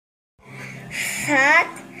Fat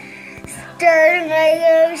stern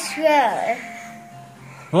whale swims.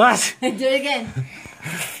 What? Do it again.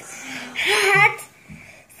 Fat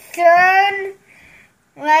stern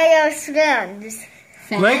whale swims.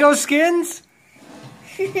 Fat. Lego skins?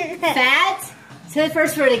 Fat. Say the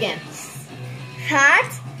first word again.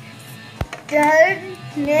 Fat stern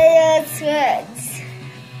whale swims.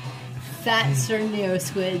 Fat Cernio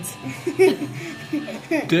squids.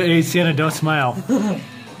 Hey, Sienna, don't smile.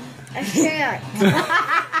 I can't.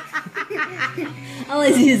 All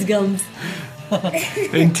I see is gums.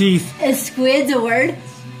 And teeth. Is squids a word?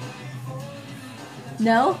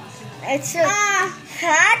 No? It's a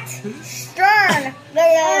fat stern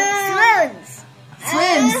whale swims.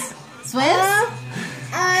 Swims. Swims?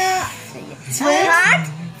 Swims? Fat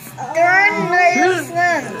stern whale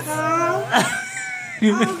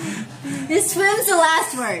swims. Is swims the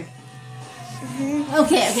last word?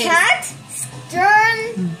 Okay. Fat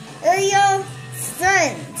stern whale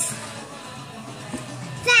swims.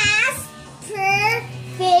 Fast per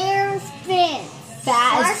fair spins.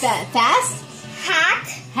 Fat is fat. Fast? Hat.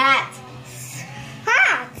 Hat.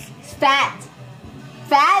 Hat. Fat.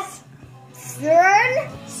 Fat. Stern.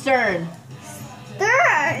 Stern.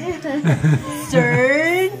 Stern.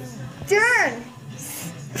 Stern. Stern.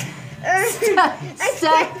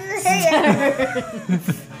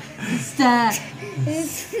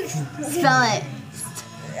 Spell it.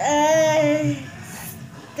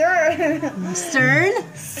 Stern.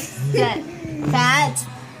 Stern. Fat.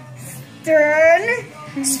 Stern.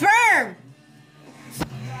 Sperm.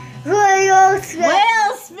 Whale swim.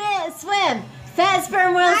 Whale swim. Fat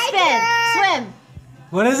sperm whale spin. Swim.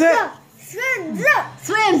 What is it? Swim.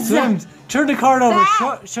 Swims. Swims. Turn the card over.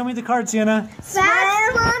 Fat. Show me the card, Sienna.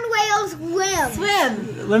 Fat sperm whales swim.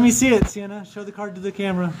 Swim. Let me see it, Sienna. Show the card to the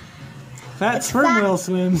camera. Fat sperm whale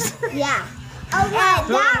swims. Yeah. Okay,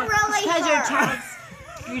 that really Because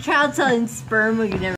hurts. your child's telling sperm when you never.